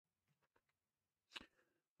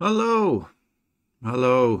Hello.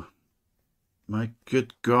 Hello. My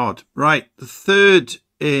good God. Right, the third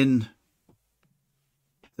in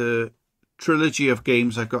the trilogy of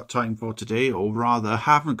games I've got time for today, or rather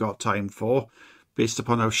haven't got time for, based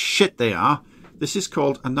upon how shit they are. This is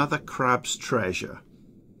called Another Crab's Treasure.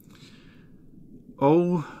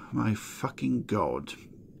 Oh my fucking God.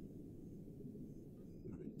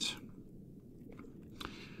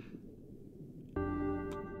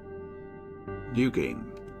 New game.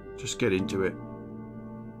 Just get into it.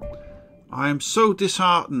 I am so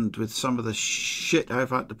disheartened with some of the shit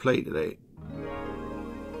I've had to play today.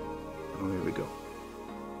 Oh, here we go.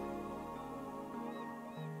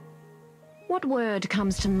 What word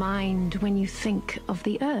comes to mind when you think of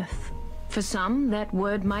the earth? For some, that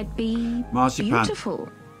word might be Marzipan.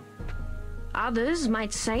 Beautiful. Others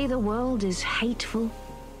might say the world is hateful,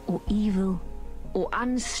 or evil, or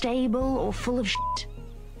unstable, or full of shit.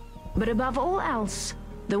 But above all else,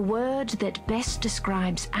 the word that best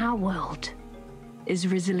describes our world is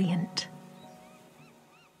resilient.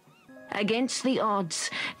 Against the odds,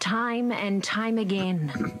 time and time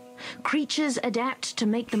again, creatures adapt to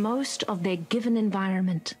make the most of their given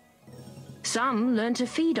environment. Some learn to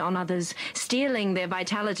feed on others, stealing their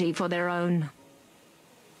vitality for their own.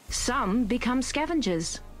 Some become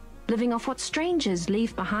scavengers, living off what strangers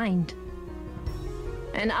leave behind.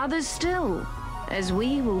 And others still, as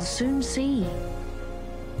we will soon see,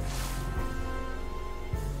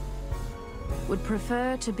 would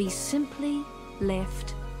prefer to be simply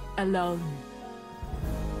left alone.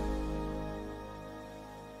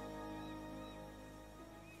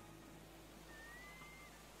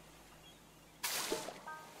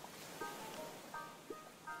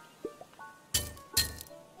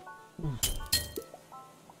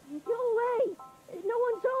 Go away! No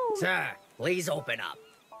one's home! Sir, please open up.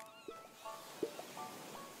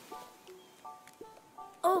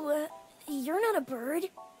 Oh, you're not a bird.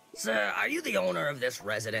 Sir, are you the owner of this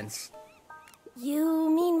residence? You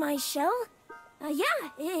mean my shell? Yeah,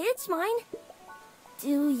 it's mine.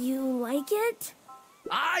 Do you like it?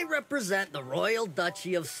 I represent the Royal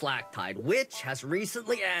Duchy of Slacktide, which has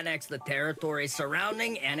recently annexed the territory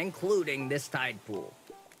surrounding and including this tide pool.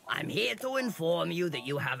 I'm here to inform you that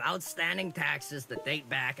you have outstanding taxes that date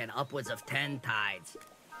back and upwards of 10 tides.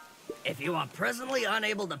 If you are presently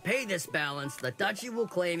unable to pay this balance, the duchy will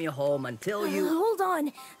claim you home until you... Hold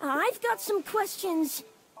on. I've got some questions.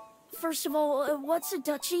 First of all, what's a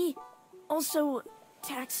duchy? Also,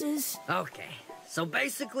 taxes? Okay, so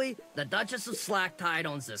basically, the Duchess of Slacktide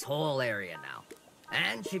owns this whole area now.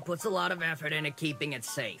 And she puts a lot of effort into keeping it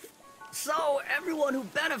safe. So, everyone who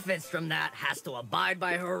benefits from that has to abide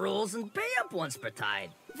by her rules and pay up once per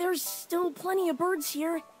tide. There's still plenty of birds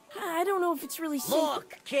here. I don't know if it's really safe.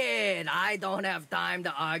 Look, kid, I don't have time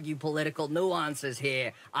to argue political nuances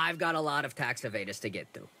here. I've got a lot of tax evaders to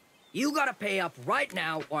get to. You gotta pay up right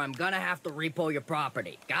now, or I'm gonna have to repo your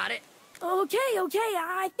property. Got it? Okay.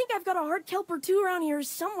 I think I've got a hard kelp or two around here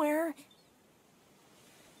somewhere.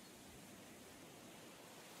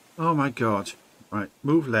 Oh my God. Right,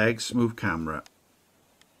 move legs, move camera.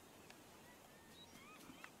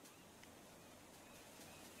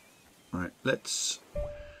 Right, let's...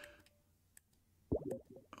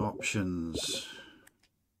 Options,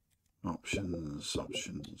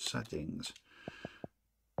 settings.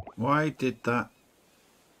 Why did that?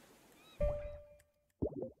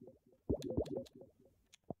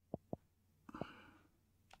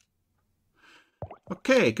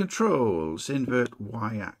 Okay, controls, invert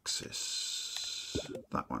y-axis,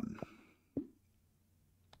 that one.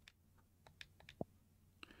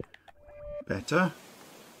 Better.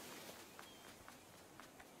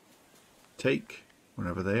 Take.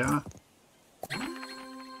 Wherever they are.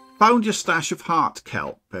 Found your stash of heart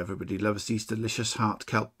kelp. Everybody loves these delicious heart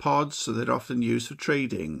kelp pods, so they're often used for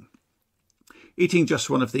trading. Eating just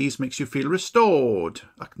one of these makes you feel restored.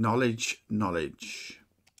 Acknowledge knowledge.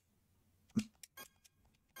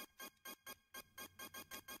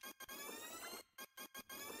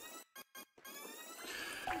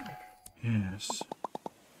 Yes.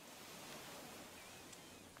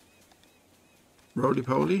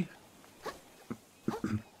 Roly-poly.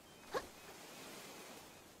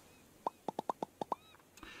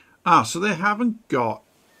 So they haven't got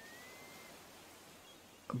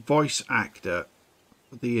a voice actor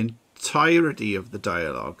for the entirety of the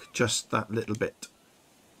dialogue, just that little bit.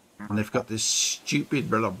 And they've got this stupid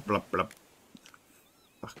blah blah blah.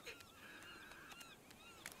 Fuck.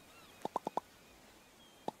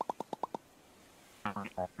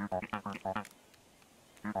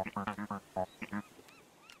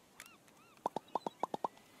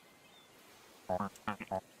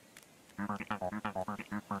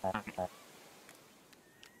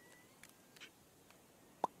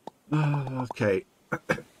 Okay.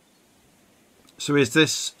 So is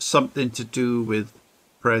this something to do with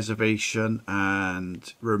preservation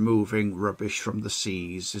and removing rubbish from the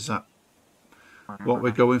seas? Is that what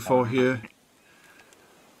we're going for here?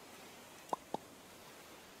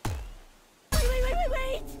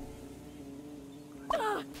 Wait!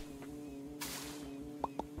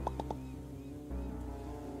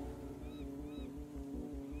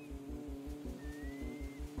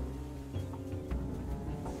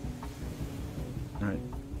 Right.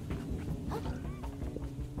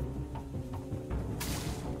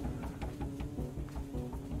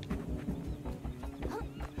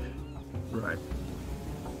 Right.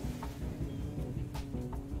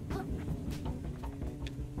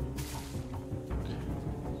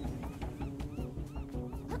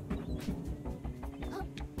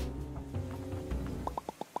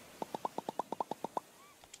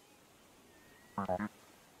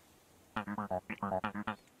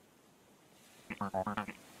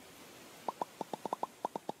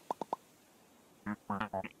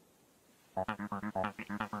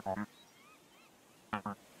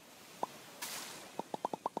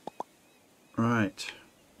 Right.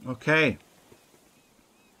 Okay.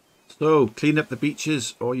 So, clean up the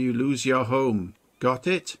beaches or you lose your home. Got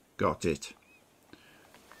it? Got it.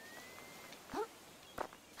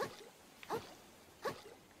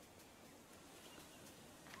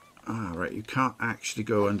 Ah, right. You can't actually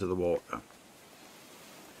go under the water.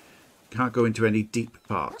 Can't go into any deep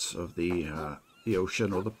parts of the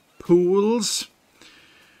ocean or the pools.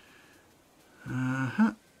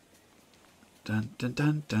 Uh-huh. Dun dun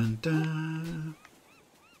dun dun dun.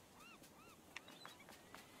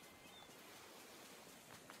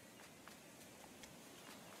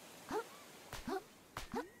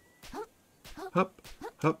 Hop,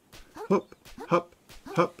 hop, hop, hop,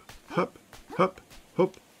 hop, hop, hop,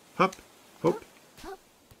 hop, hop, hop.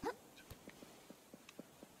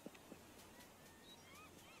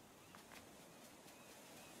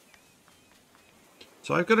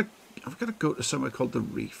 So I've got to go to somewhere called the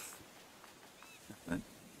reef.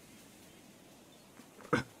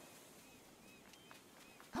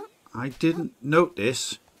 I didn't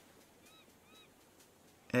notice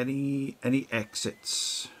any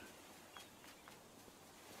exits.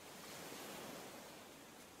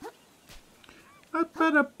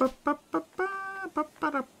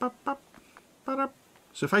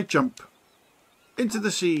 So if I jump into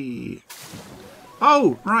the sea.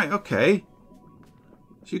 Oh, right, okay.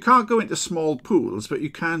 So you can't go into small pools, but you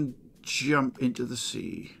can jump into the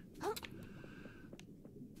sea.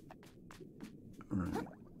 Right.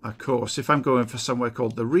 Of course, if I'm going for somewhere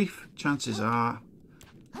called the reef, chances are...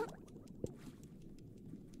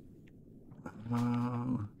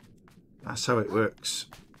 that's how it works.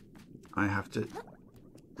 I have to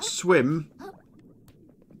swim.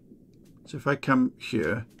 So if I come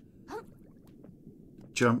here,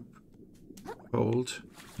 jump, hold,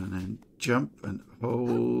 and then jump and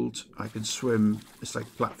hold, I can swim. It's like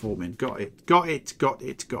platforming. Got it, got it, got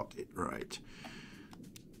it, got it. Right.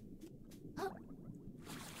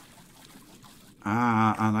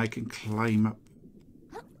 Ah, and I can climb up.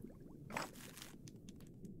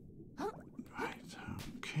 Right,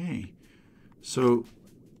 okay. So...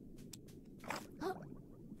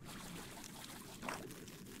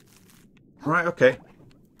 right, okay.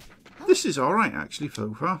 This is all right, actually,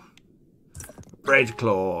 so far. Bread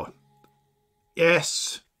claw.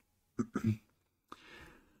 Yes.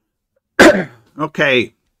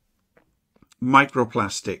 Okay.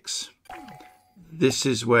 Microplastics. This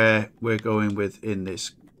is where we're going with in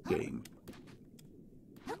this game.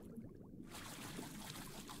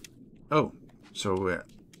 Oh, so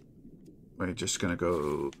we're just going to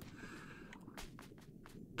go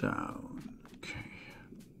down. Okay.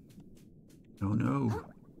 Oh no.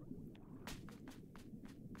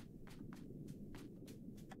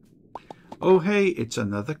 Oh hey, it's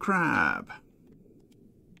another crab.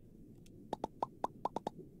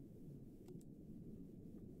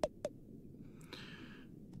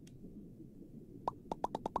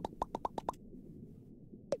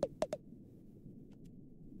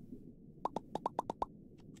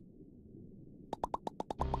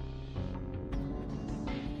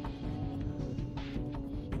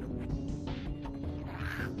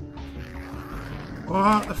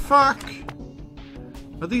 What the fuck?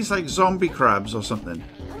 Are these like zombie crabs or something?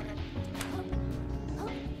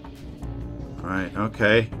 Right,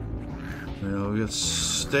 okay. Well, we'll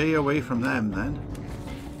stay away from them then.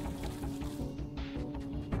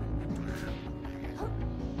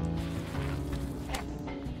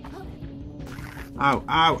 Ow,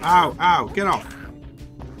 ow, ow, ow, get off.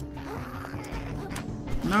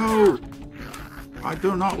 No. I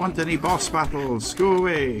do not want any boss battles. Go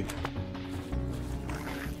away.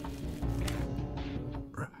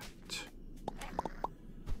 Right.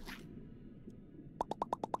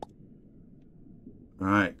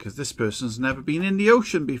 Right, because this person's never been in the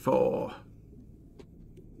ocean before.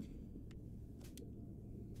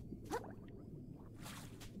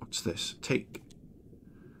 What's this? Take.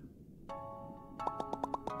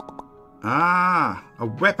 Ah, a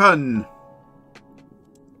weapon.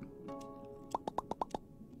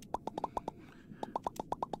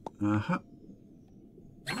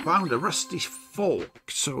 Found a rusty fork.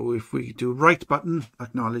 So if we do right button,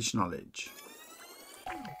 acknowledge knowledge.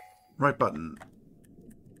 Right button.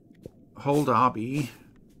 Hold RB.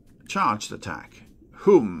 Charged attack.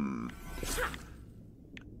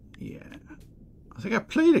 Yeah. I think I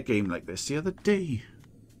played a game like this the other day.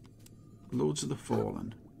 Lords of the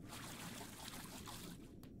Fallen.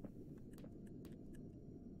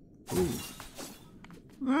 Ooh.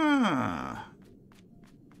 Ah.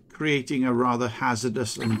 Creating a rather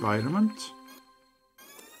hazardous environment.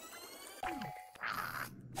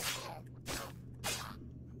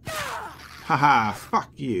 Haha,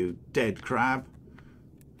 fuck you, dead crab.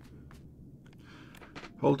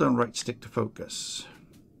 Hold down right stick to focus.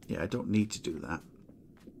 Yeah, I don't need to do that.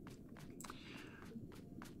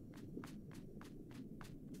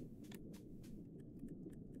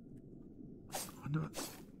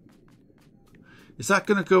 Is that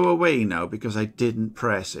going to go away now because I didn't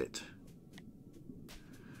press it?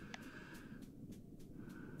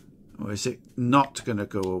 Or is it not going to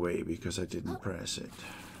go away because I didn't press it?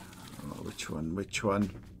 Oh, which one? Which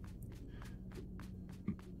one?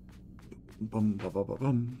 Bum, bum, bum,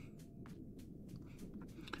 bum.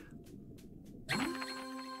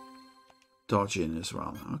 Dodge in as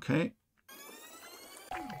well. Okay.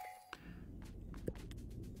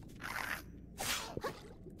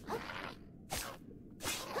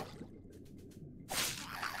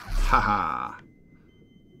 Haha.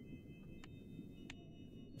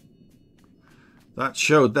 That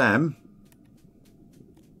showed them.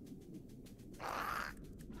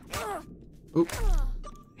 Oop.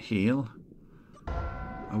 Heal.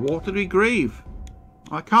 A watery grave.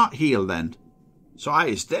 I can't heal then. So I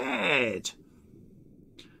is dead.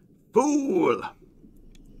 Fool.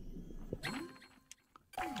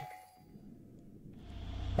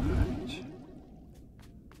 Right.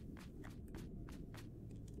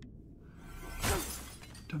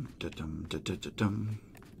 Dum da dum da da da dum.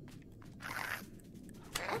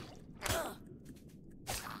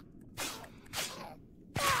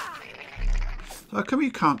 So how come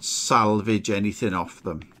you can't salvage anything off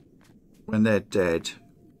them when they're dead?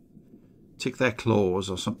 Take their claws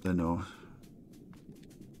or something, or...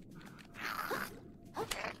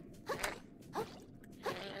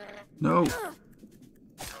 No.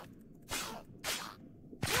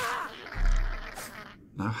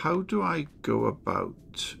 Now, how do I go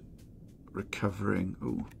about recovering?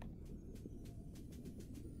 Ooh.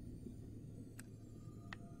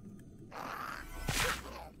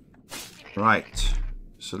 Right.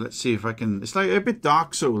 So let's see if I can... It's like a bit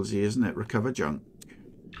Dark Souls-y, isn't it? Recover junk.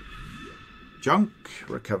 Junk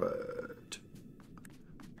recovered.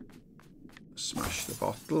 Smash the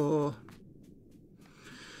bottle.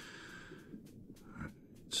 Right,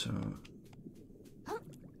 so...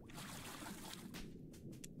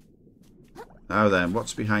 Now then,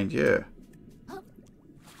 what's behind you?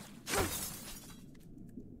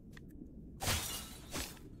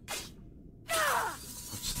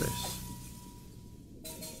 What's this?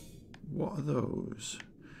 What are those?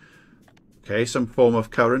 Okay, some form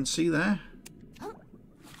of currency there.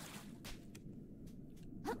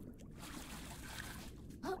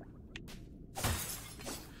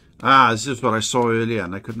 Ah, this is what I saw earlier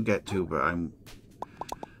and I couldn't get to, but I'm...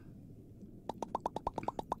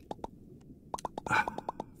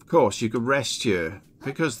 Of course, you could rest here,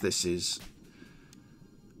 because this is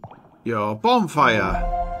your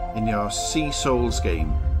bonfire in your Sea Souls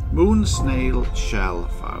game. Moon snail shell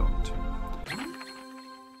found.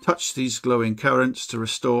 Touch these glowing currents to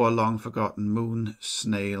restore a long-forgotten moon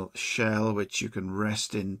snail shell, which you can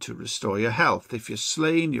rest in to restore your health. If you're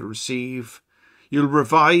slain, you'll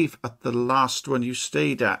revive at the last one you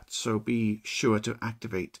stayed at, so be sure to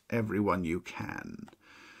activate every one you can.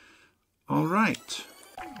 All right.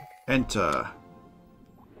 Enter.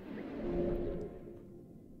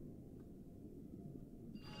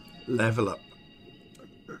 Level up.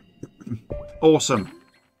 Awesome.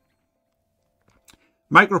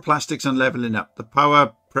 Microplastics and leveling up. The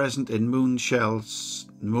power present in moon snail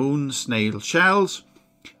shells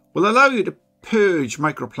will allow you to purge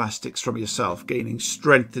microplastics from yourself, gaining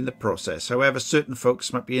strength in the process. However, certain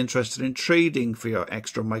folks might be interested in trading for your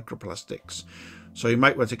extra microplastics, so you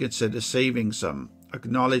might want to consider saving some.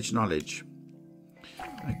 Acknowledge knowledge.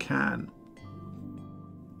 I can.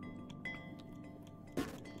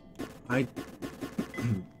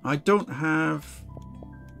 I don't have...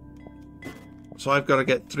 So I've got to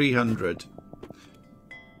get 300.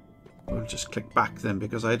 We'll just click back then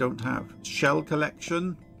because I don't have. Shell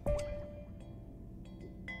collection.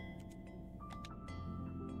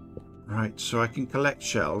 Right, so I can collect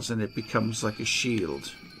shells and it becomes like a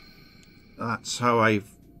shield. That's how I've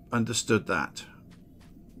understood that.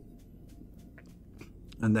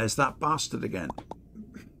 And there's that bastard again.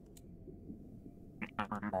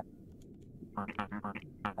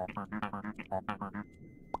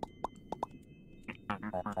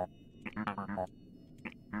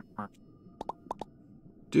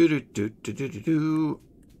 Do.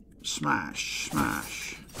 Smash,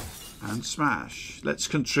 smash, and smash. Let's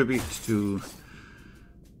contribute to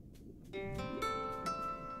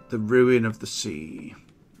the ruin of the sea.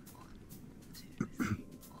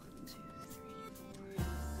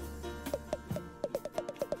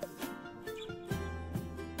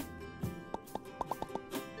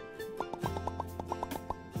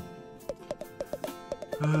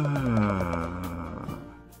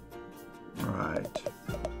 Right.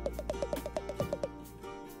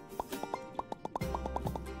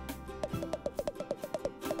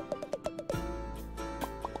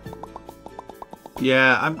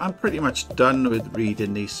 Yeah, I'm pretty much done with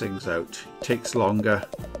reading these things out. It takes longer.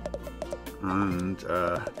 And,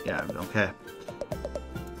 yeah, I don't care.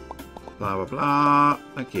 Blah, blah, blah.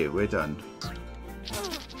 Thank you, we're done.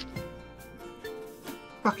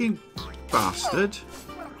 Fucking bastard.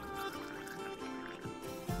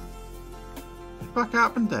 What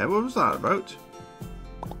happened there? What was that about?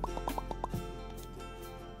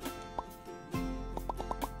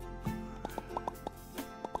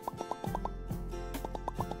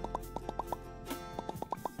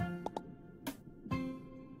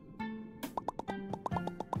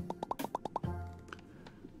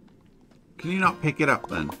 Can you not pick it up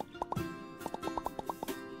then?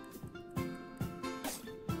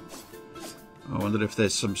 I wonder if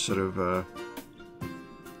there's some sort of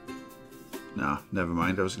no, never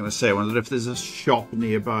mind. I was going to say, I wonder if there's a shop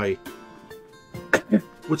nearby.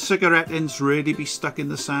 Would cigarette ends really be stuck in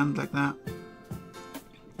the sand like that?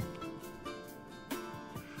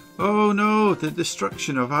 Oh no, the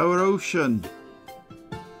destruction of our ocean.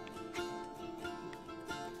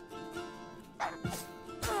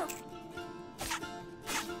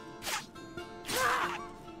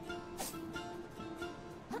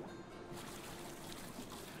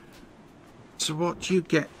 So what do you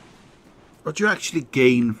get? What do you actually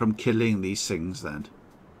gain from killing these things then?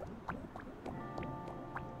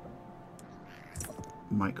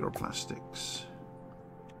 Microplastics.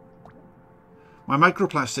 My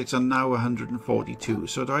microplastics are now 142.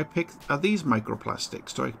 So do I pick... Are these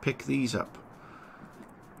microplastics? Do I pick these up?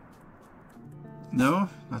 No?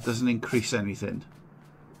 That doesn't increase anything.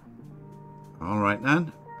 Alright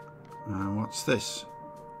then. What's this?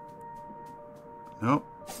 Nope.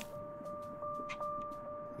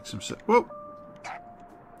 Whoa!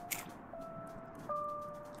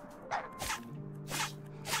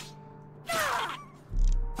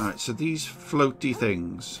 Alright, so these floaty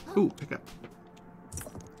things. Ooh, pick up.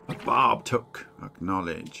 A barbed hook.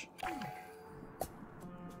 Acknowledge.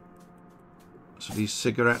 So these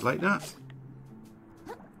cigarette like that.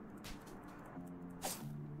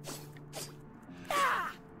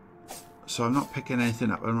 So I'm not picking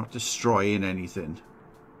anything up. I'm not destroying anything.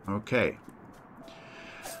 Okay.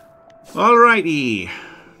 Alrighty.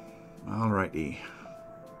 Alrighty.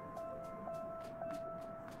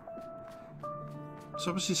 There's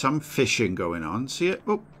obviously some fishing going on. See it?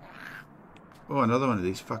 Oh. Oh, another one of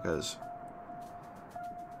these fuckers.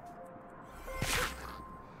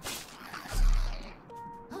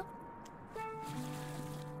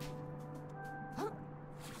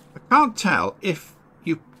 I can't tell if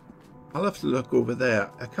you... I'll have to look over there.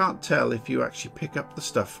 I can't tell if you actually pick up the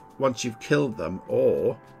stuff once you've killed them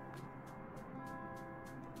or...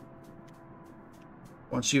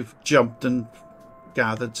 once you've jumped and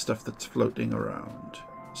gathered stuff that's floating around.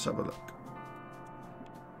 Let's have a look.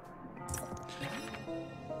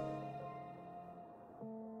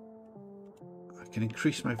 I can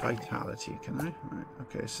increase my vitality, can I? Right,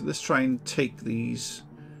 okay, so let's try and take these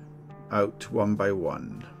out one by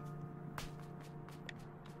one.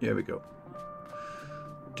 Here we go.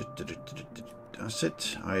 That's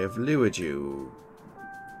it. I have lured you.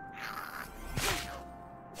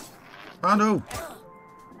 Oh no!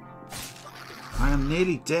 I am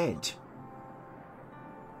nearly dead.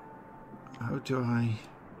 How do I...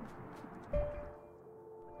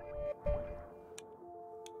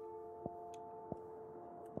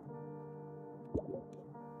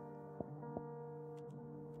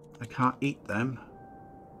 I can't eat them.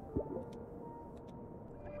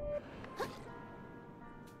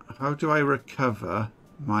 How do I recover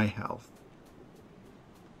my health?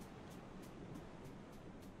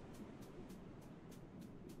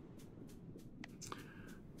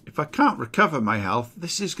 If I can't recover my health,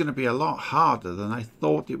 this is going to be a lot harder than I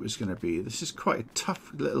thought it was going to be. This is quite a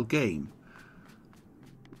tough little game.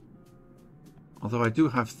 Although I do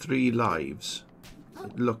have 3 lives,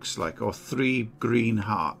 it looks like, or 3 green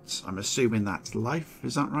hearts. I'm assuming that's life,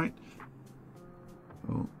 is that right?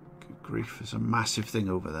 Oh, good grief, there's a massive thing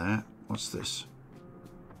over there. What's this?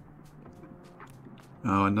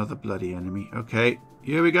 Oh, another bloody enemy. Okay,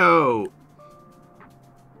 here we go.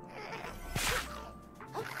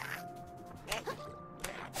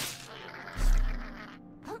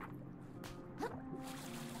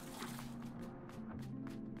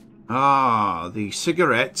 Ah, the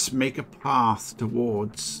cigarettes make a path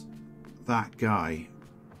towards that guy.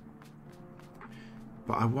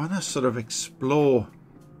 But I want to sort of explore.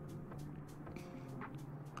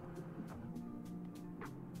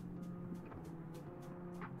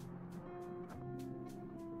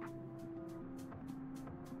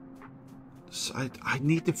 So I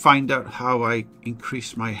need to find out how I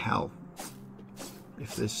increase my health.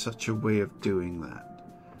 If there's such a way of doing that.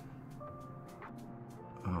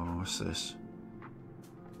 Oh, what's this?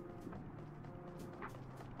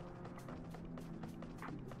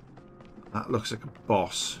 That looks like a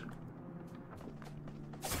boss.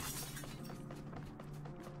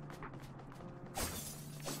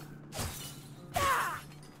 I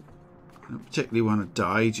don't particularly want to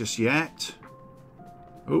die just yet.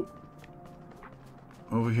 Oh.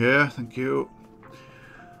 Over here, thank you.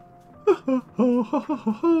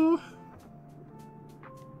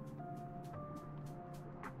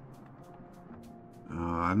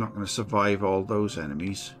 I'm not going to survive all those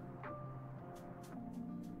enemies.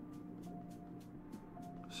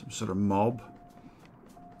 Some sort of mob.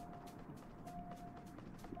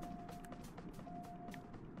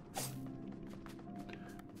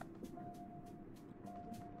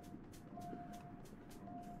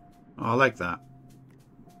 Oh, I like that.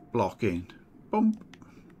 Blocking. Bump.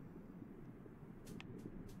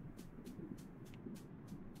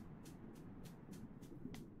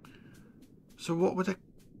 So what would a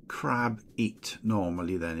crab eat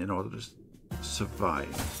normally then in order to survive?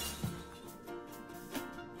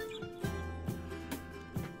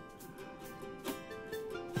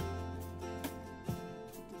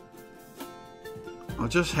 I'll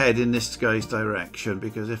just head in this guy's direction,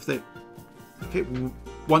 because if it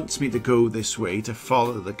wants me to go this way to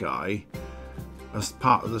follow the guy as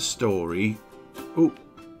part of the story. Oh,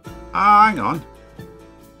 hang on.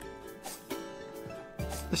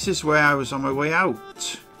 This is where I was on my way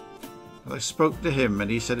out. I spoke to him and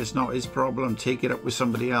he said it's not his problem, take it up with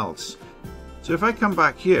somebody else. So if I come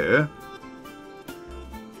back here,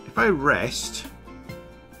 if I rest,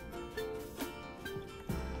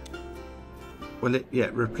 well,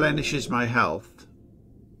 it replenishes my health.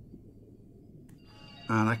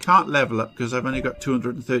 And I can't level up because I've only got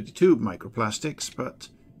 232 microplastics. But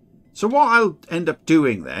so what I'll end up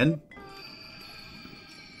doing then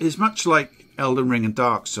is much like Elden Ring and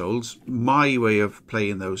Dark Souls, my way of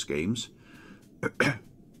playing those games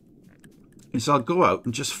is I'll go out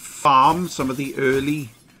and just farm some of the early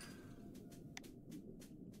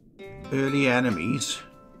enemies.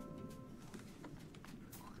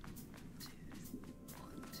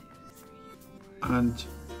 And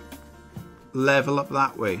level up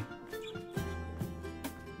that way.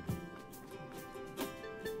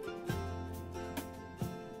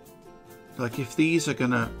 Like if these are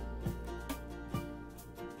gonna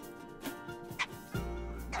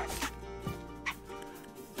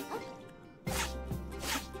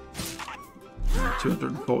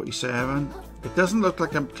 247. It doesn't look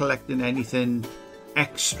like I'm collecting anything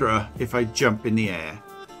extra if I jump in the air.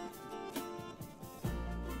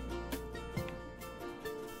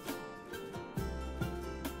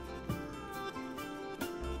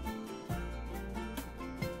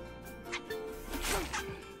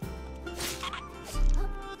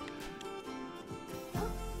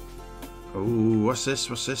 Oh, what's this?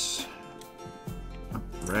 What's this? A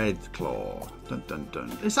red claw. Dun, dun,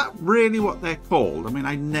 dun. Is that really what they're called? I mean,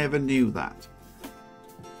 I never knew that.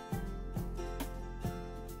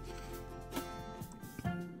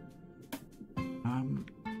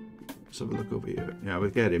 Let's have a look over here. Yeah, we'll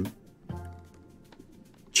get him.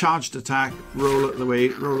 charged attack, roll it the way,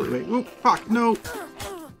 roll it the way. Oh, fuck, no.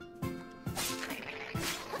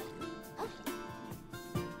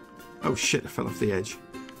 Oh shit, I fell off the edge.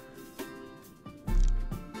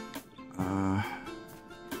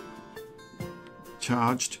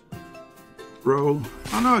 Charged. Roll.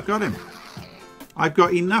 Oh no, I got him. I've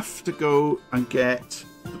got enough to go and get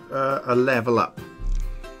a level up.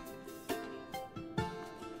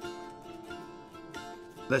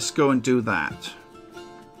 Let's go and do that.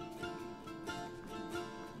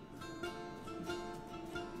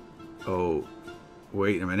 Oh,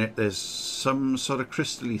 wait a minute. There's some sort of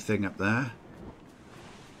crystal-y thing up there.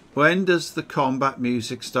 When does the combat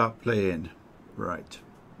music start playing? Right.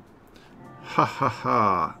 Ha ha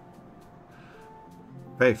ha.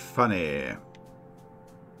 Very funny.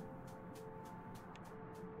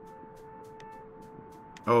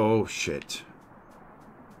 Oh shit.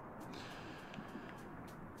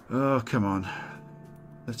 Oh, come on.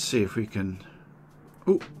 Let's see if we can...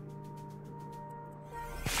 Oh.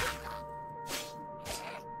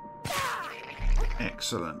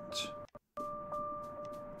 Excellent.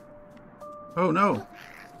 Oh no.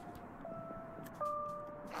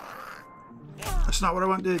 That's not what I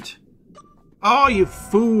wanted. Oh, you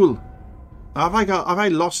fool. Have I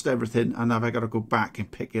lost everything and have I got to go back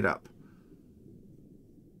and pick it up?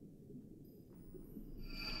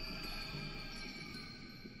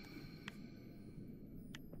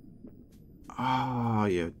 Oh,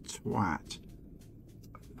 you twat.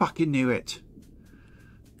 Fucking knew it.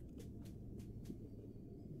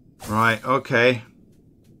 Right, okay.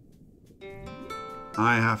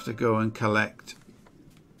 I have to go and collect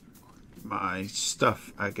my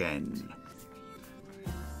stuff again.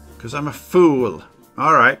 Because I'm a fool.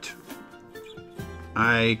 Alright.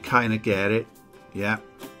 I kind of get it. Yeah.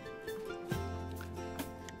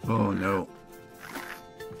 Oh no.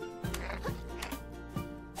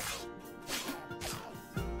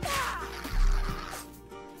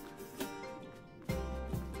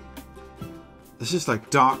 This is like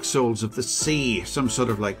Dark Souls of the Sea. Some sort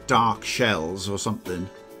of like dark shells or something.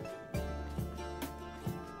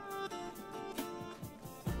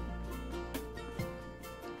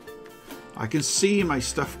 I can see my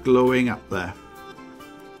stuff glowing up there.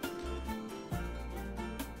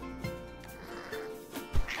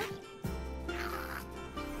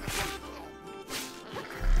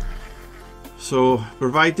 So,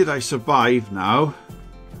 provided I survive now,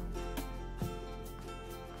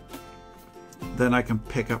 then I can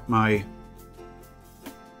pick up my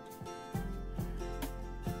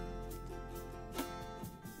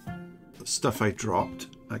stuff I dropped.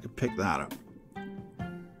 I can pick that up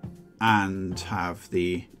and have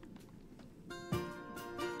the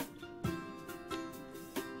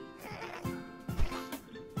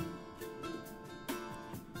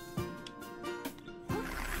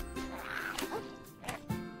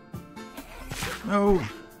no.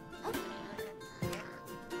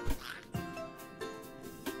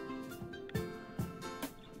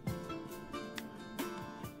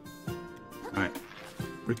 Right.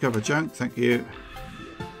 Recover junk, thank you.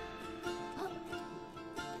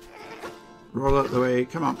 Roll out the way,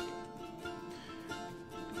 come on.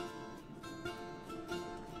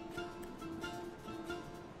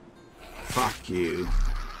 Fuck you.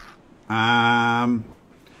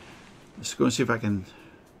 Let's go and see if I can...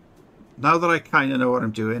 Now that I kind of know what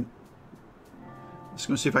I'm doing, let's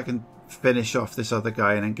go and see if I can finish off this other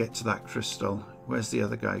guy and then get to that crystal. Where's the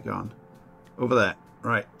other guy gone? Over there.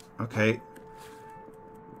 Right, okay.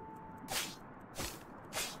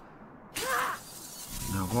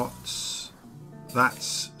 Now what's...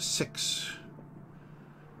 That's 6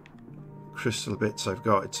 crystal bits I've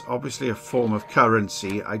got. It's obviously a form of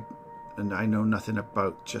currency and I know nothing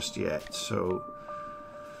about just yet, so...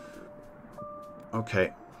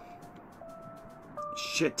 Okay.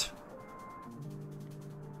 Shit.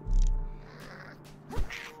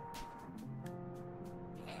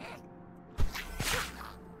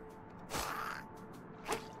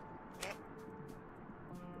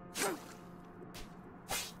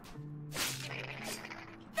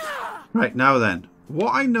 Right, now then,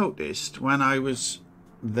 what I noticed when I was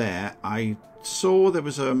there, I saw there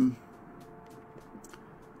was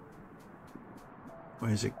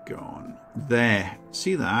where's it gone? There.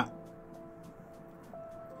 See that?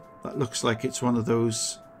 That looks like it's one of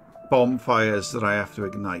those bonfires that I have to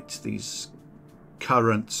ignite. These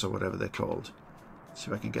currents or whatever they're called.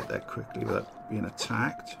 See if I can get there quickly without being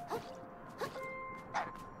attacked.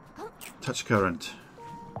 Touch current.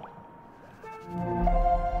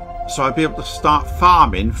 So I'll be able to start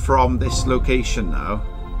farming from this location now.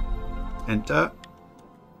 Enter.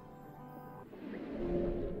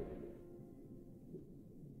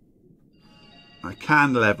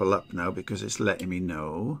 can level up now because it's letting me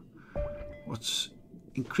know.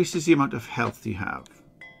 Increases the amount of health you have.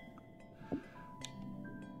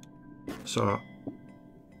 So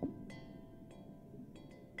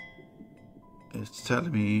it's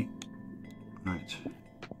telling me, right,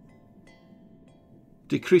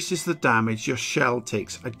 decreases the damage your shell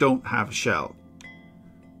takes. I don't have a shell.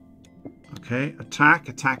 Okay,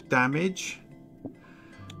 attack damage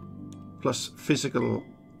plus physical.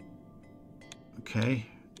 Okay,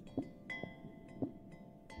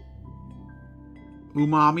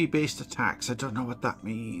 umami based attacks. I don't know what that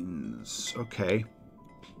means. Okay,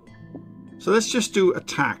 so let's just do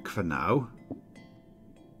attack for now.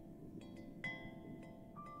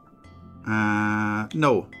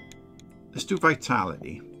 No, let's do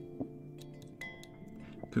vitality.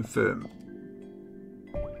 Confirm.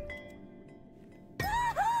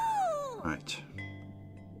 Right.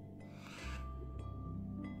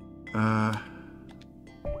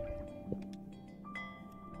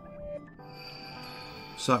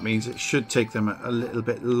 So that means it should take them a little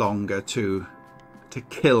bit longer to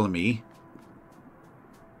kill me.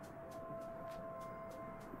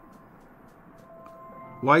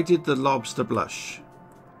 Why did the lobster blush?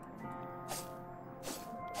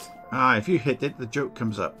 Ah, if you hit it, the joke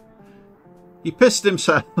comes up. He pissed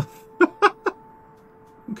himself.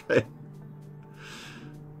 Okay.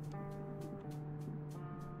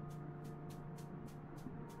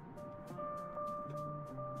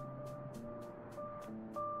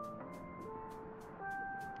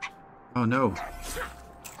 Oh no.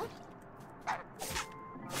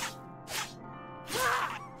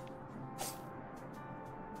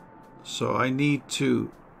 So I need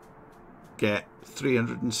to get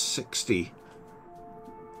 360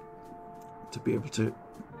 to be able to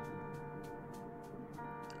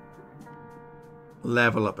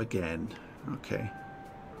level up again. Okay.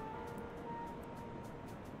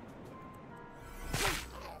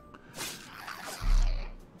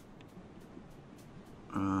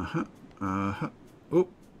 Oh,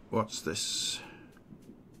 what's this?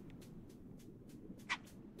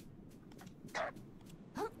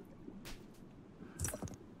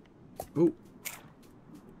 Oh.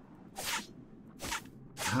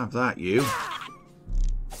 Have that, you.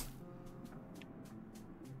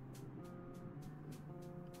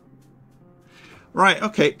 Right,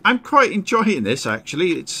 okay. I'm quite enjoying this,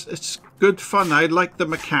 actually. It's good fun. I like the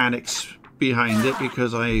mechanics behind it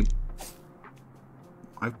because I've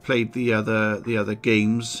played the other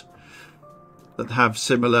games that have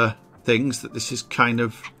similar things. That this is kind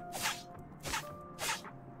of,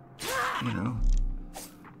 you know.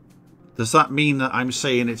 Does that mean that I'm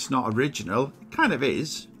saying it's not original? It kind of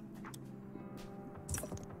is.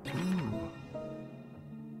 Ooh.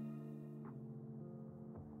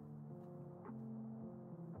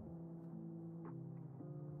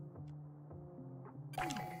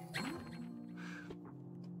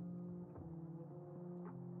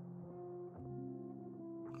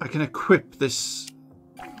 I can equip this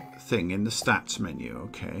thing in the stats menu,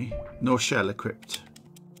 okay. No shell equipped.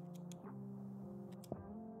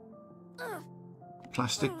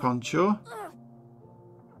 Plastic poncho.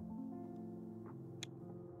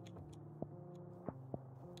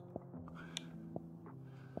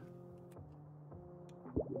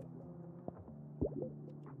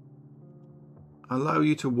 Allow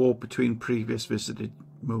you to warp between previous visited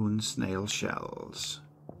moon snail shells.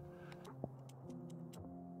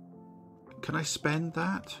 Can I spend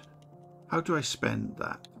that? How do I spend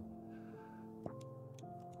that?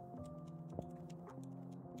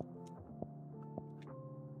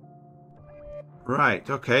 Right,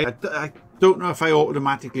 okay. I don't know if I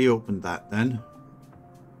automatically opened that then,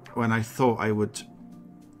 when I thought I would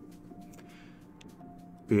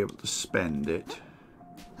be able to spend it.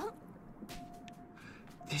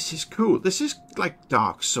 This is cool. This is like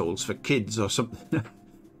Dark Souls for kids or something.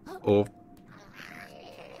 Or...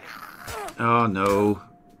 oh no.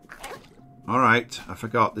 Alright, I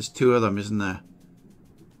forgot. There's two of them, isn't there?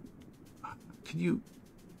 Can you...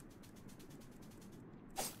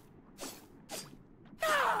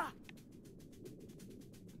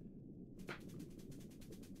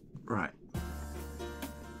 right.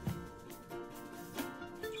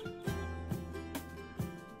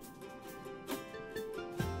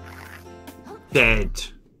 Dead.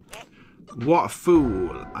 What a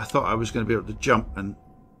fool. I thought I was going to be able to jump and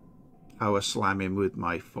power slam him with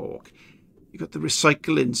my fork. You got the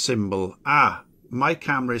recycling symbol. Ah, my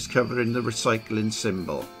camera is covering the recycling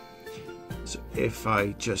symbol. So if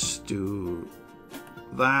I just do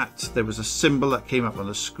that, there was a symbol that came up on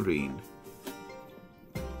the screen.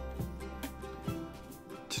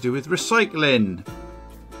 To do with recycling.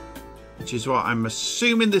 which is what I'm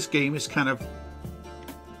assuming this game is kind of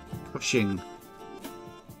pushing.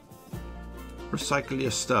 Recycle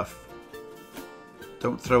your stuff.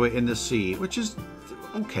 Don't throw it in the sea, which is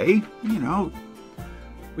okay, you know.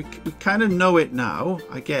 We kind of know it now.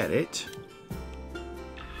 I get it.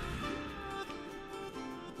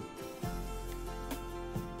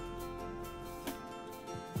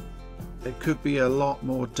 There could be a lot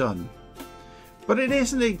more done. But it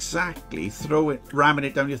isn't exactly ramming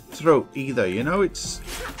it down your throat either, you know? It's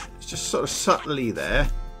just sort of subtly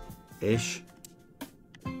there-ish.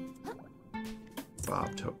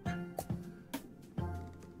 Barbed hook.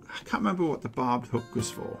 I can't remember what the barbed hook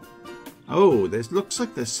was for. Oh, looks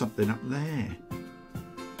like there's something up there.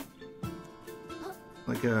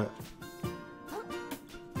 Like a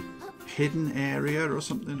hidden area or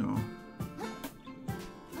something, or...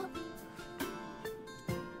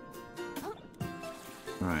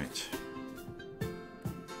 Right.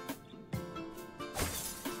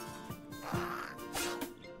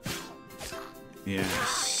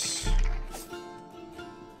 Yes.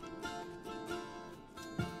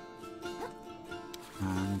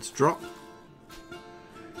 And drop.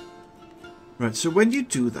 Right, so when you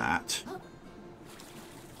do that,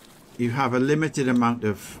 you have a limited amount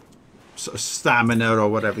of sort of stamina or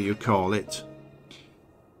whatever you call it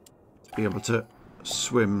to be able to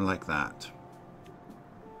swim like that.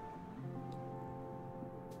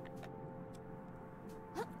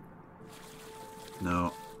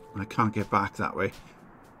 No, I can't get back that way.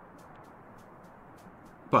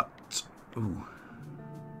 But, ooh.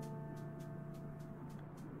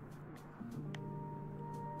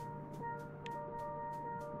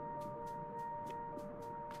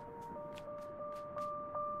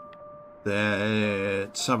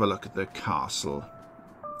 Let's have a look at the castle.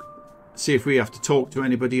 See if we have to talk to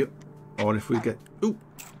anybody or if we get... Ooh.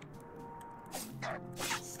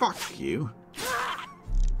 Fuck you.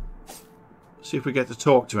 See if we get to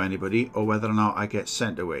talk to anybody or whether or not I get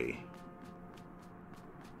sent away.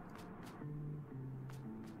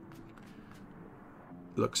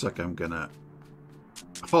 Looks like I'm gonna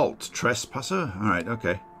halt, trespasser. Alright,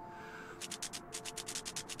 okay.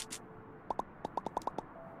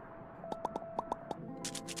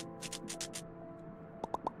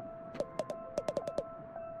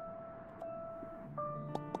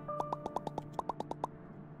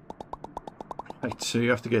 Right, so you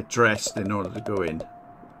have to get dressed in order to go in.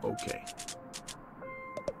 Okay.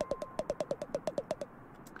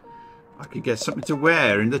 I could get something to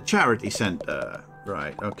wear in the charity centre.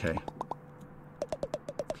 Right, okay.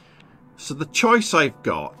 So the choice I've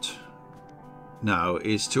got now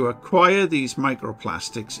is to acquire these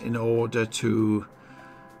microplastics in order to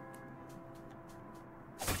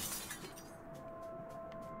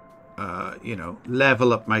you know,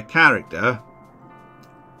 level up my character,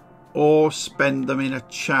 or spend them in a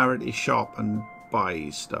charity shop and buy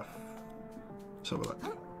stuff. Let's have a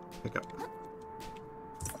look. Pick up.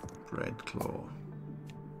 Bread claw.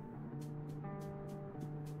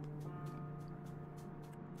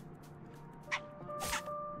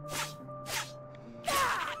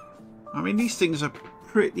 I mean, these things are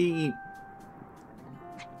pretty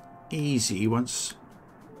easy once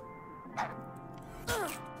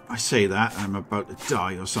I say that. I'm about to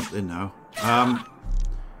die or something now.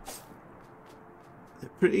 They're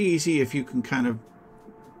pretty easy if you can kind of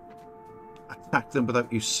attack them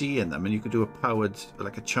without you seeing them, and you can do a powered,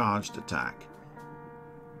 like a charged attack.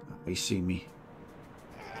 They see me.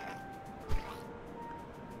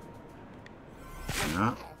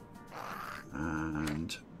 Yeah.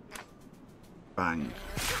 And bang.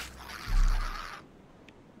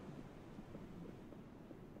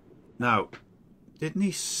 Now, didn't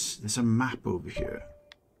he... There's a map over here.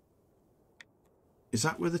 Is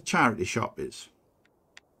that where the charity shop is?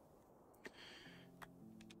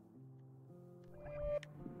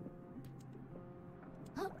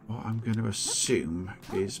 What I'm going to assume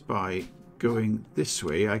is by going this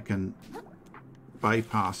way, I can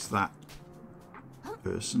bypass that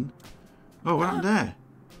person. Oh, what happened there?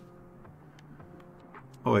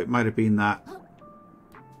 Oh, it might have been that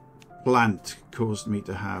plant caused me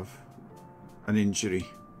to have an injury.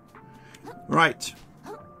 Right.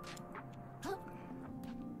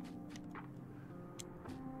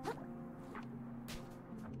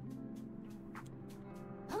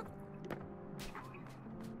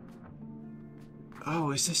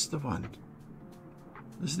 Oh, is this the one?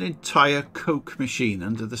 There's an entire Coke machine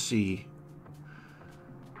under the sea.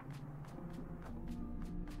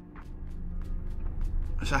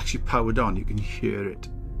 It's actually powered on, you can hear it.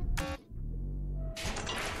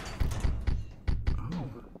 Oh.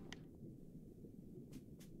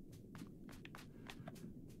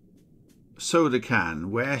 soda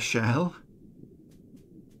can. Where shall?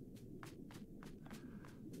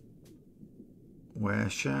 Where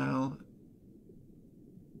shall?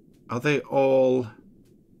 Are they all?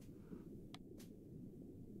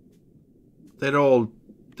 They're all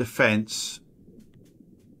defense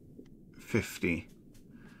 50.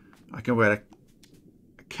 I can wear a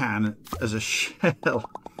can as a shell.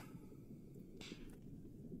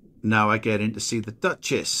 Now I get in to see the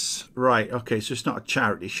Duchess. Right, okay, so it's not a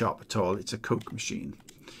charity shop at all. It's a Coke machine.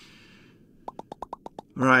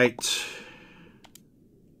 Right.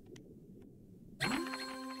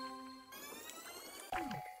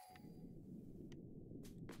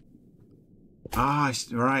 Ah,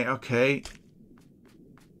 right, okay.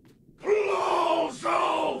 Close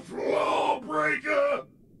off, lawbreaker!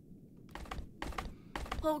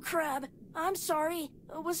 Oh, crap. I'm sorry.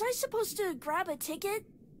 Was I supposed to grab a ticket?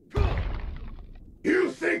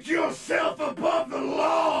 You think yourself above the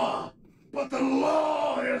law, but the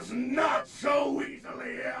law is not so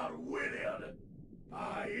easily outwitted.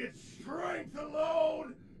 By its strength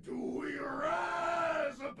alone do we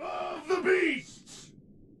rise above the beasts.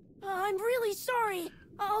 I'm really sorry.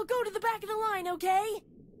 I'll go to the back of the line, okay?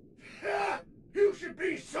 You should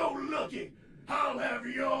be so lucky. I'll have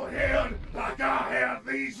your head like I have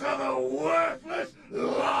these other worthless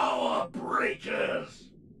law breakers.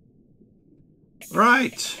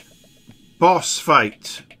 Right. Boss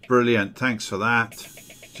fight. Brilliant. Thanks for that.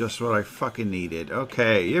 Just what I fucking needed.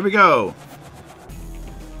 Okay, here we go.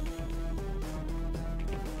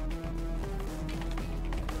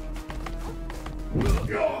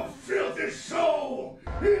 Your filthy soul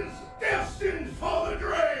is destined for the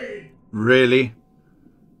grave. Really?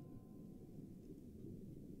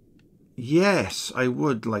 Yes, I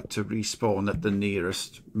would like to respawn at the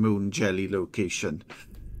nearest moon jelly location.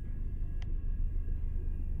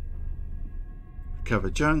 Recover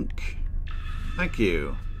junk. Thank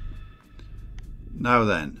you. Now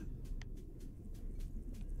then.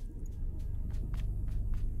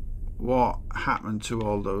 What happened to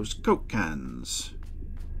all those Coke cans?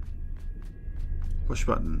 Push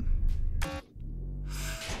button.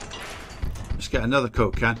 Let's get another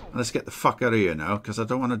Coke can. Let's get the fuck out of here now, because I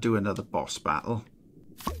don't want to do another boss battle.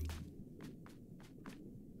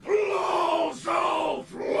 Close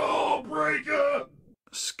off, lawbreaker!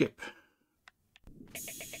 Skip.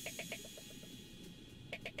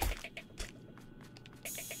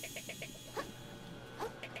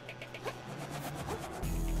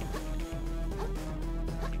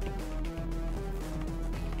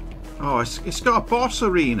 Oh, it's got a boss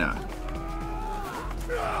arena.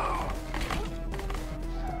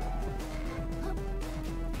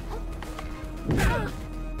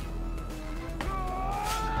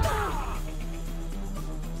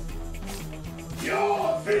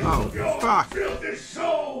 Oh, fuck.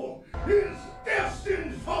 Soul is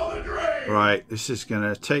destined for the grave. Right, this is going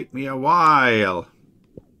to take me a while.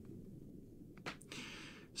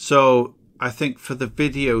 So, I think for the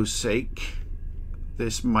video's sake,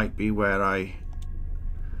 this might be where I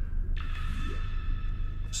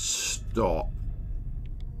stop.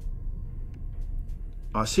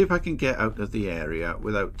 I'll see if I can get out of the area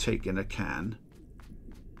without taking a can.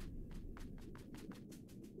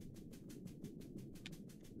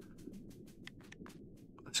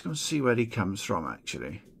 Let's go and see where he comes from,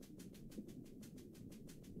 actually.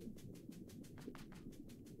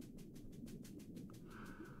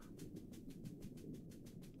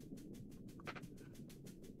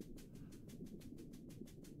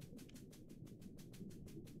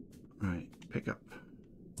 Right, pick up.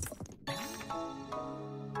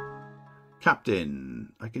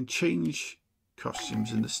 Captain. I can change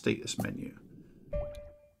costumes in the status menu.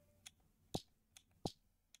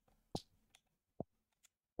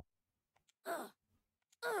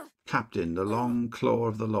 Captain, the long claw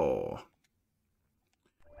of the law.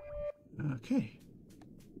 Okay.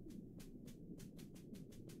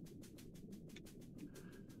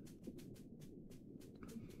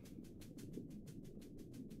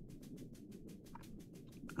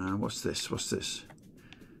 What's this? What's this?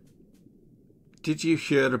 Did you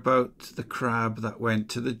hear about the crab that went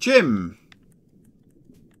to the gym?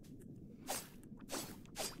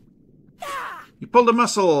 You pulled a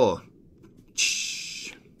muscle.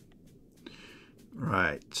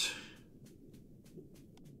 Right.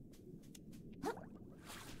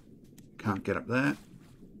 Can't get up there.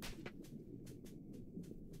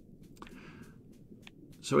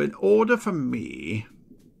 So in order for me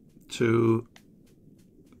to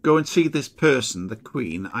go and see this person, the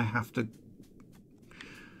Queen, I have to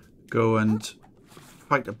go and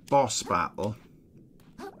fight a boss battle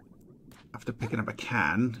after picking up a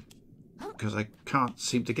can, because I can't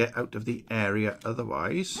seem to get out of the area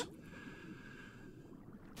otherwise.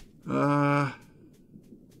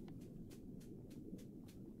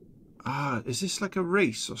 Is this like a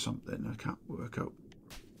race or something? I can't work out.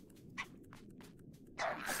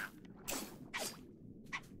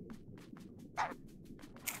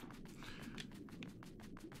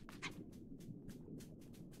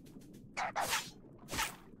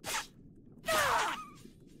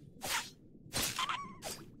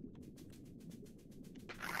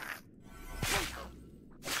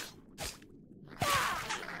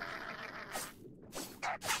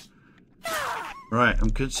 Right, I'm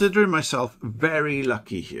considering myself very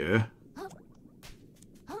lucky here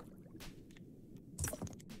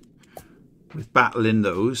with battling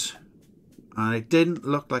those, and it didn't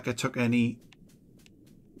look like I took any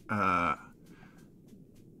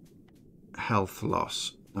health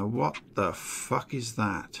loss. Now what the fuck is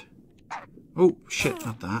that? Oh shit,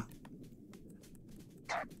 not that.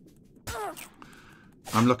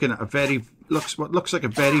 I'm looking at a what looks like a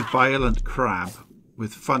very violent crab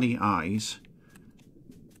with funny eyes.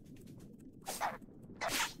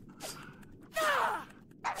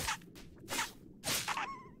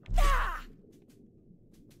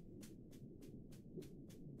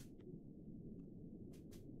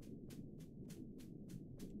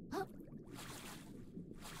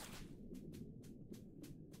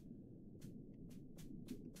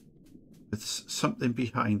 There's something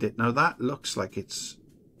behind it. Now that looks like it's...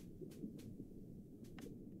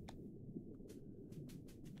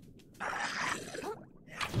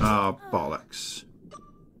 Oh, bollocks.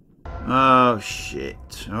 Oh,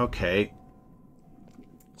 shit. Okay.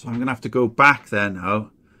 So I'm going to have to go back there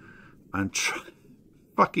now and try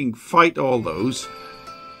fucking fight all those.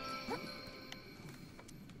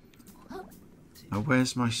 Now,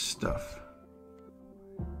 where's my stuff?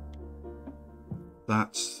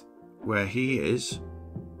 That's where he is.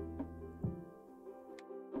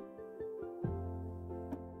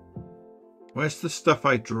 Where's the stuff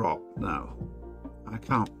I dropped now? I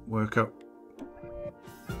can't work out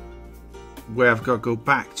where I've got to go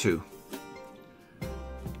back to.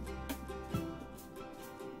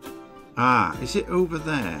 Ah, is it over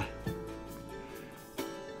there?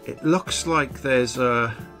 It looks like there's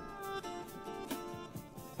a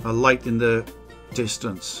light in the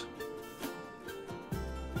distance.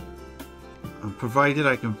 And provided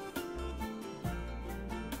I can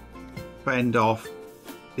fend off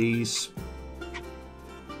these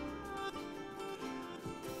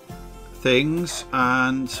things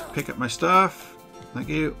and pick up my stuff. Thank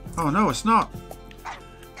you. Oh no, it's not.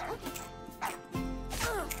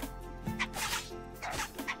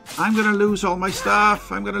 I'm gonna lose all my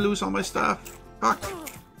stuff. I'm gonna lose all my stuff. Fuck.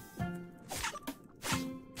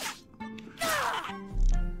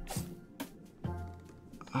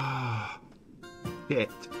 Ah,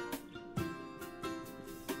 shit.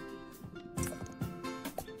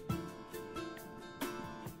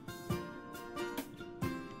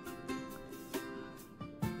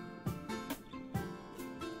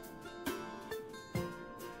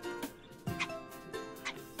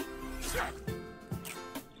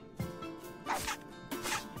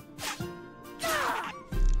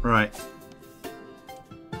 Right.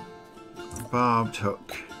 Barbed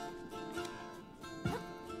hook.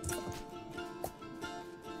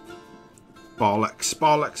 Bollocks,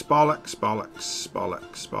 bollocks, bollocks, bollocks,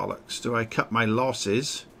 bollocks, bollocks. Do I cut my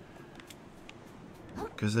losses?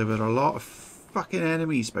 Because there were a lot of fucking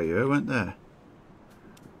enemies by here, weren't there?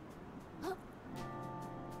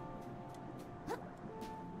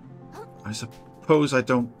 I suppose I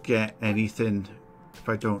don't get anything if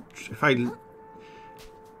I don't...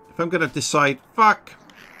 If I'm going to decide, fuck,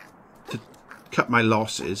 to cut my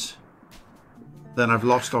losses, then I've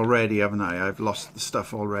lost already, haven't I? I've lost the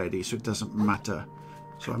stuff already, so it doesn't matter.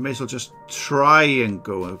 So I may as well just try and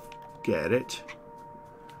go and get it.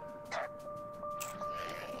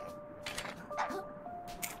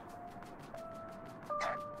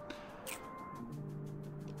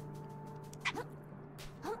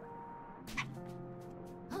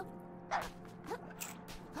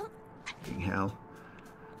 Fucking hell.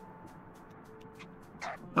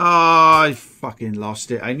 Oh, I fucking lost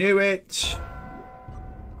it. I knew it.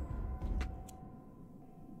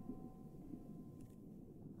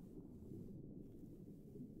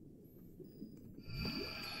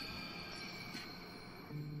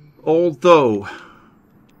 Although,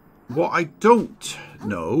 what I don't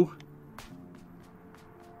know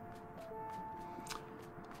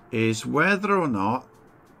is whether or not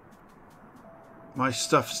my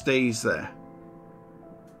stuff stays there.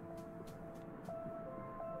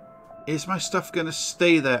 Is my stuff going to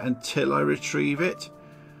stay there until I retrieve it?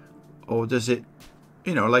 Or does it,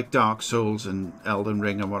 you know, like Dark Souls and Elden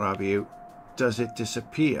Ring and what have you, does it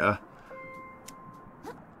disappear?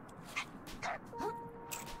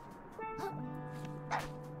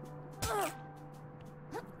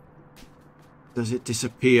 Does it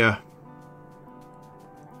disappear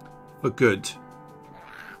for good?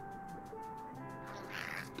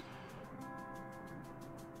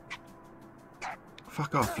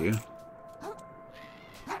 Fuck off, you.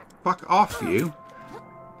 Fuck off, you.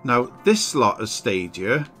 Now, this lot has stayed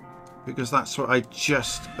here because that's what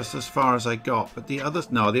that's as far as I got. But the other,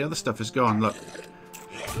 no, the other stuff is gone. Look.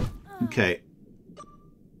 Okay.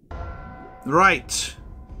 Right.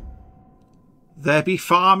 There be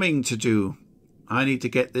farming to do. I need to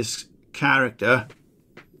get this character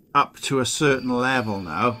up to a certain level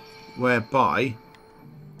now, whereby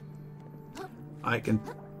I can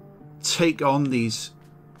take on these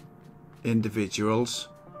individuals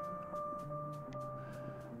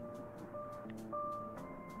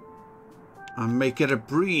and make it a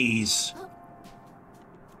breeze.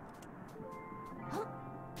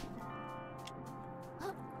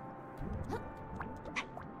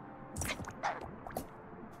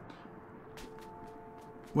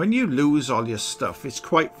 When you lose all your stuff, it's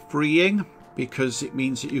quite freeing because it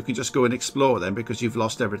means that you can just go and explore them because you've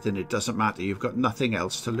lost everything. It doesn't matter. You've got nothing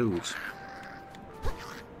else to lose.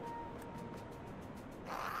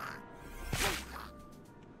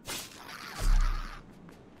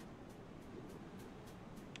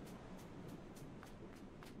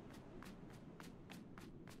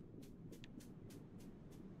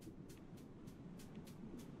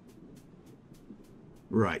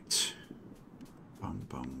 Right. Bum,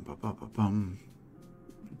 bum, bum, bum, bum, bum.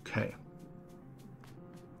 Okay.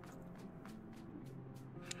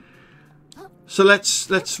 So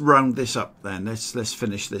let's round this up then. Let's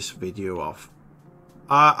finish this video off.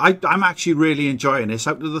 I'm actually really enjoying this.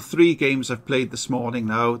 Out of the 3 games I've played this morning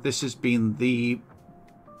now, this has been the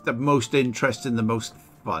most interesting, the most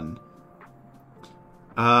fun.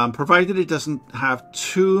 Provided it doesn't have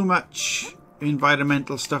too much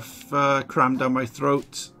environmental stuff crammed down my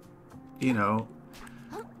throat, you know,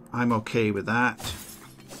 I'm okay with that.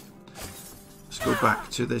 Let's go back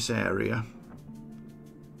to this area.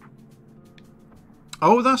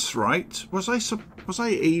 Oh, that's right. Was I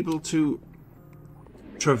able to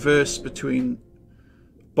traverse between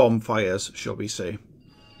bonfires, shall we say?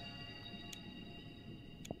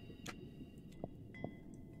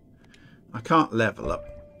 I can't level up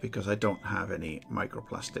because I don't have any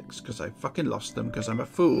microplastics because I fucking lost them because I'm a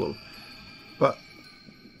fool. But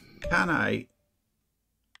can I,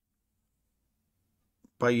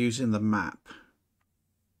 by using the map?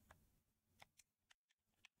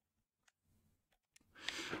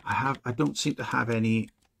 I don't seem to have any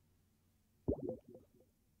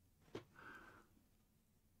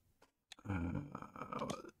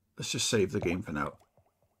let's just save the game for now.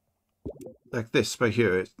 Like this by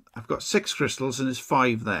here, I've got 6 crystals and there's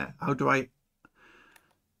 5 there. How do I,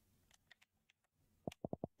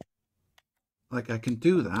 like, I can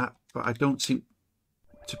do that, but I don't seem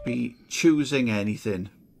to be choosing anything.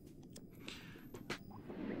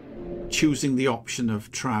 Choosing the option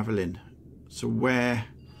of traveling. So where?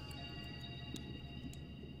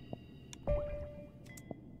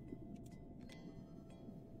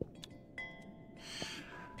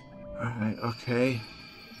 Alright, okay.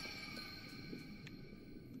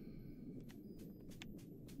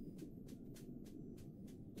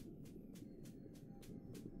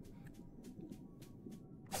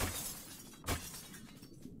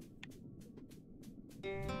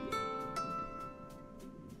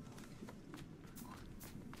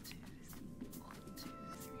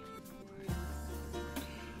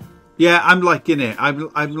 Yeah, I'm liking it.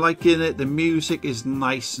 I'm liking it. The music is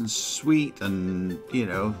nice and sweet, and you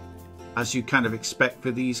know, as you kind of expect for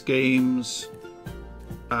these games,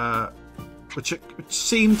 which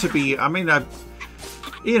seem to be. I mean, I'm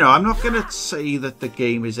not going to say that the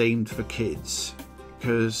game is aimed for kids,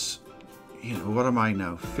 because, you know, what am I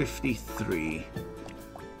now? 53.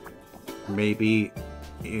 Maybe,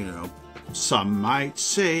 you know, some might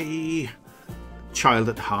say child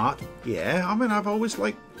at heart. Yeah, I mean, I've always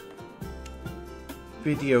liked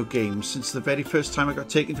video games since the very first time I got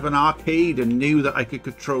taken to an arcade and knew that I could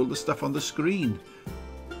control the stuff on the screen.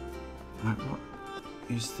 Right, what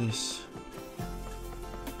is this?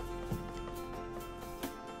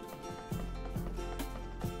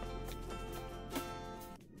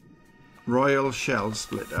 Royal Shell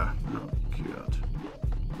Splitter. Oh god.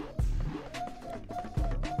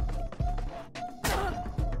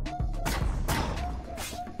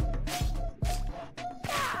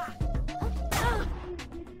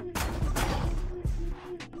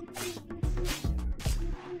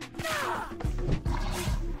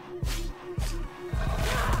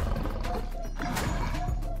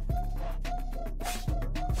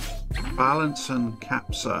 balance and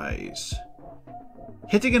capsize.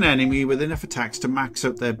 Hitting an enemy with enough attacks to max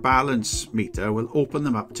out their balance meter will open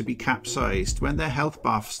them up to be capsized. When their health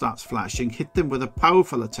bar starts flashing, hit them with a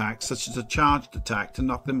powerful attack, such as a charged attack, to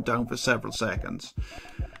knock them down for several seconds.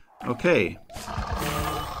 Okay.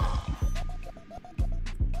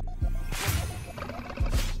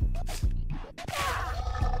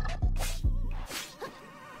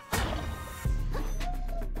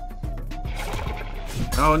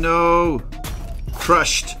 Oh no!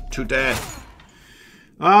 Crushed to death.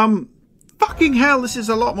 Fucking hell, this is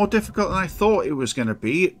a lot more difficult than I thought it was going to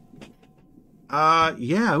be.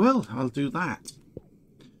 Yeah, well, I'll do that.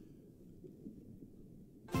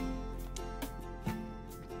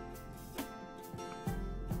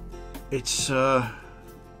 It's,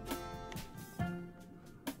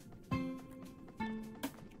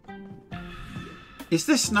 Is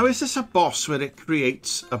this a boss where it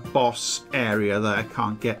creates a boss area that I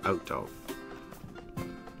can't get out of?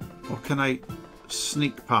 Or can I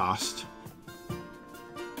sneak past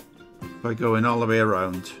by going all the way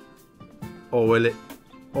around? Or will it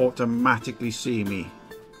automatically see me?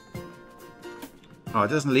 Oh, it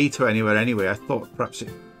doesn't lead to anywhere anyway. I thought perhaps it...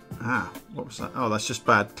 Ah, what was that? Oh, that's just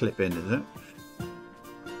bad clipping, is it?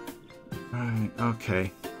 Right,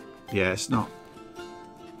 okay. Yeah, it's not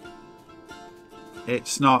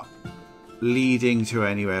leading to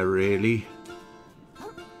anywhere really.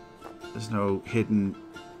 There's no hidden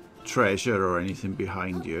treasure or anything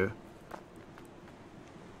behind you.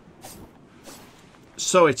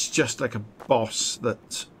 So it's just like a boss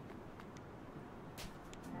that...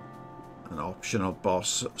 an optional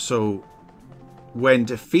boss. So when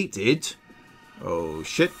defeated... Oh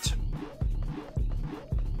shit.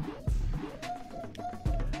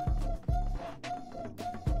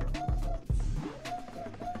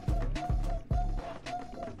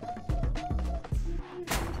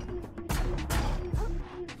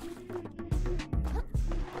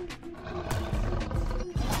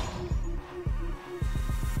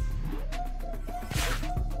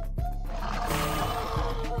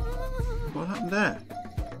 What happened there?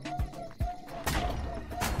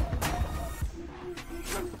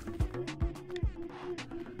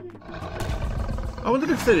 I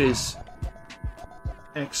wonder if there is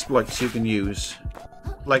exploits you can use,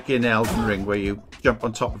 like in Elden Ring, where you jump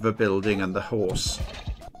on top of a building and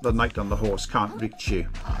the knight on the horse can't reach you.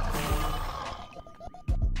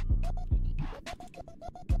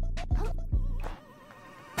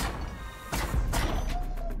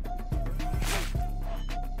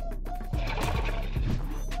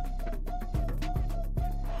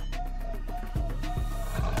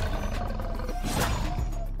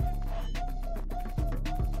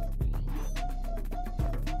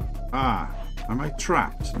 Ah, am I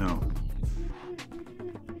trapped? No.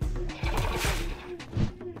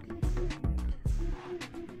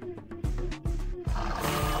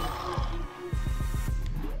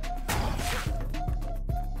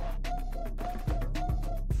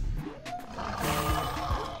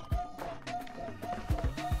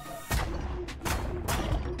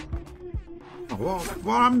 Oh,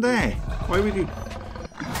 what happened there? Why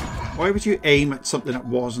would you aim at something that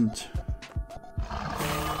wasn't?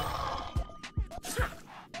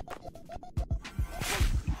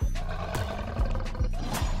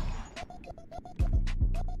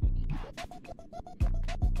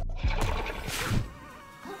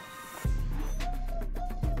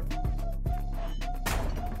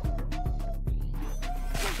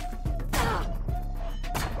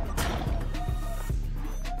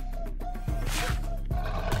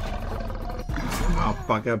 Oh,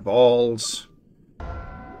 bugger balls.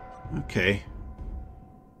 Okay.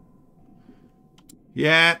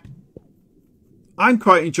 Yeah. I'm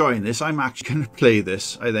quite enjoying this. I'm actually going to play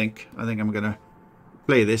this, I think. I think I'm going to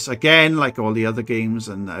play this again, like all the other games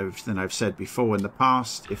and everything I've said before in the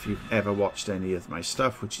past. If you've ever watched any of my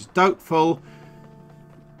stuff, which is doubtful.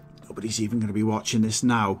 Nobody's even going to be watching this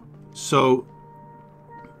now. So,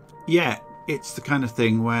 yeah, it's the kind of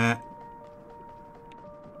thing where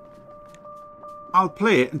I'll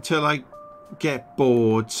play it until I get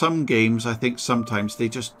bored. Some games, I think sometimes they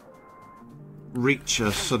just reach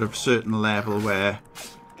a sort of certain level where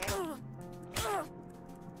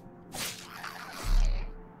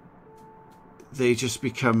they just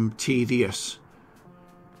become tedious.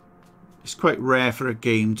 It's quite rare for a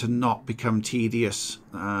game to not become tedious,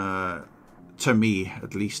 to me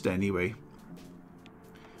at least anyway.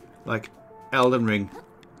 Like Elden Ring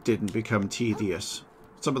didn't become tedious.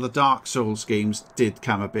 Some of the Dark Souls games did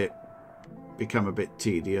become a bit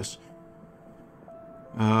tedious.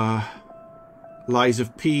 Lies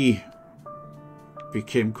of P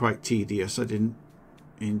became quite tedious. I didn't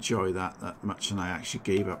enjoy that much, and I actually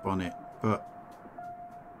gave up on it. But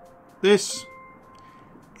this,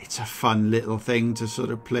 it's a fun little thing to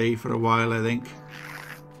sort of play for a while, I think.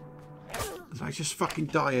 Did I just fucking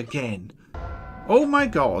die again? Oh my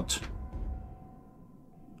god.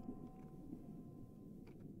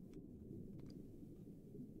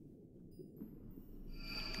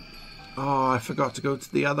 Oh, I forgot to go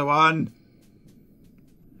to the other one.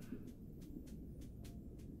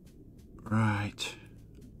 Right.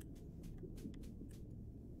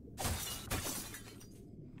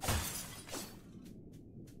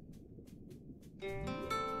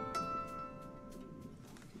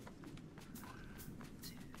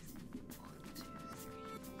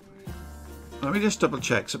 Let me just double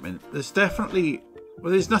check something. There's definitely...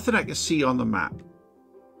 Well, there's nothing I can see on the map.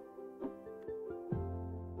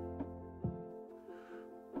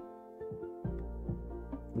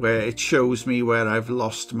 Where it shows me where I've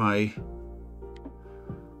lost my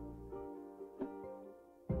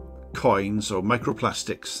coins or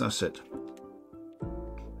microplastics. That's it.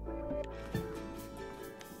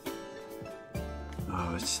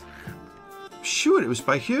 Oh, it's... Sure, it was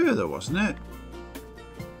by here though, wasn't it?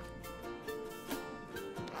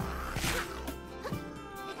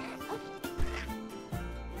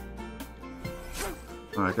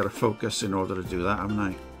 Oh, I gotta focus in order to do that, haven't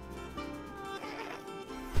I?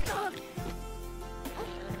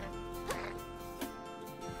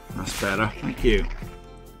 That's better, thank you.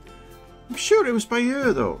 I'm sure it was by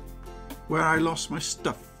here though, where I lost my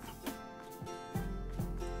stuff.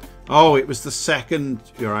 Oh, it was the second,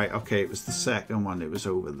 you're right, okay, it was the second one, it was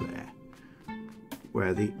over there.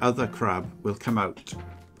 Where the other crab will come out.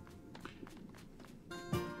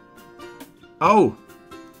 Oh!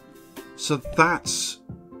 So that's...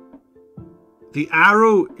 The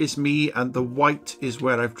arrow is me and the white is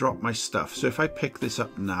where I've dropped my stuff. So if I pick this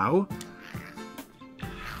up now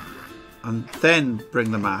and then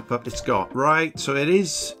bring the map up, it's got, right, so it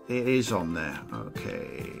is on there.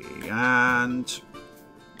 Okay, and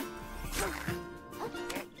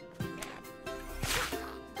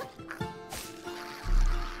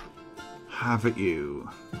have it you.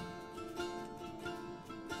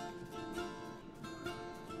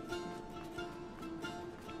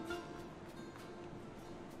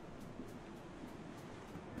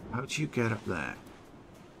 How do you get up there?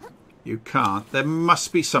 You can't. There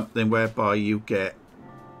must be something whereby you get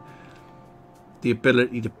the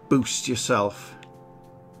ability to boost yourself.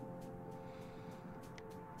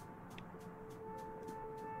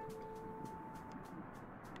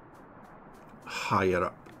 Higher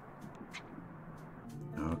up.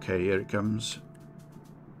 Okay, here it comes.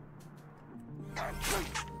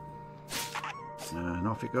 And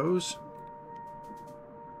off it goes.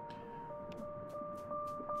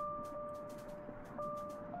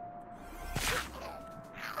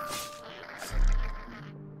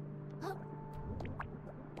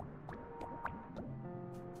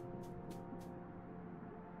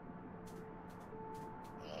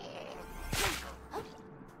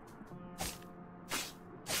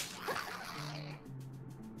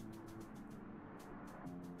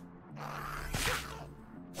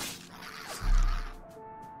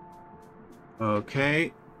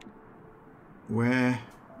 Okay, where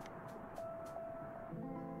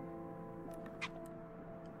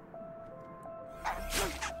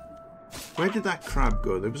did that crab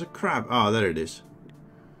go? There was a crab. Oh, there it is.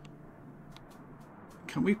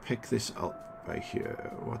 Can we pick this up by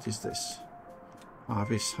here? What is this?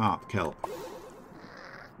 Harvest heart kelp.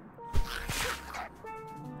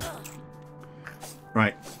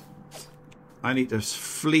 Right. I need to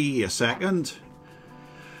flee a second.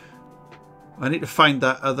 I need to find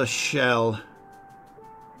that other shell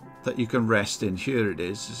that you can rest in. Here it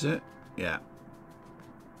is it? Yeah.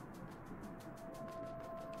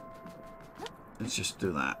 Let's just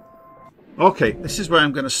do that. Okay, this is where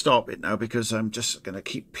I'm going to stop it now because I'm just going to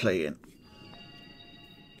keep playing.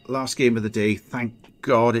 Last game of the day. Thank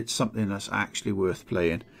God it's something that's actually worth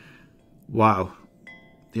playing. Wow.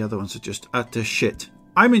 The other ones are just utter shit.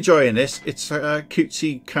 I'm enjoying this. It's a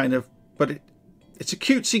cutesy kind of... But it's a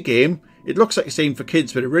cutesy game. It looks like it's aimed for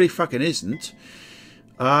kids, but it really fucking isn't.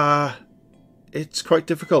 It's quite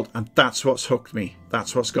difficult, and that's what's hooked me.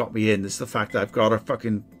 That's what's got me in. It's the fact that I've got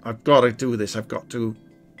to do this. I've got to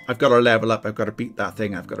level up. I've got to beat that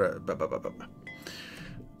thing. I've got to blah, blah, blah, blah, blah.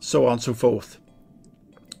 So on and so forth.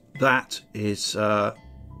 That is a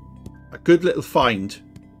good little find.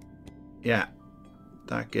 Yeah,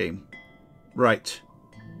 that game. Right.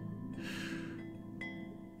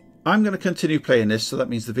 I'm going to continue playing this, so that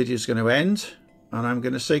means the video is going to end, and I'm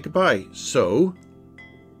going to say goodbye. So,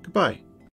 goodbye.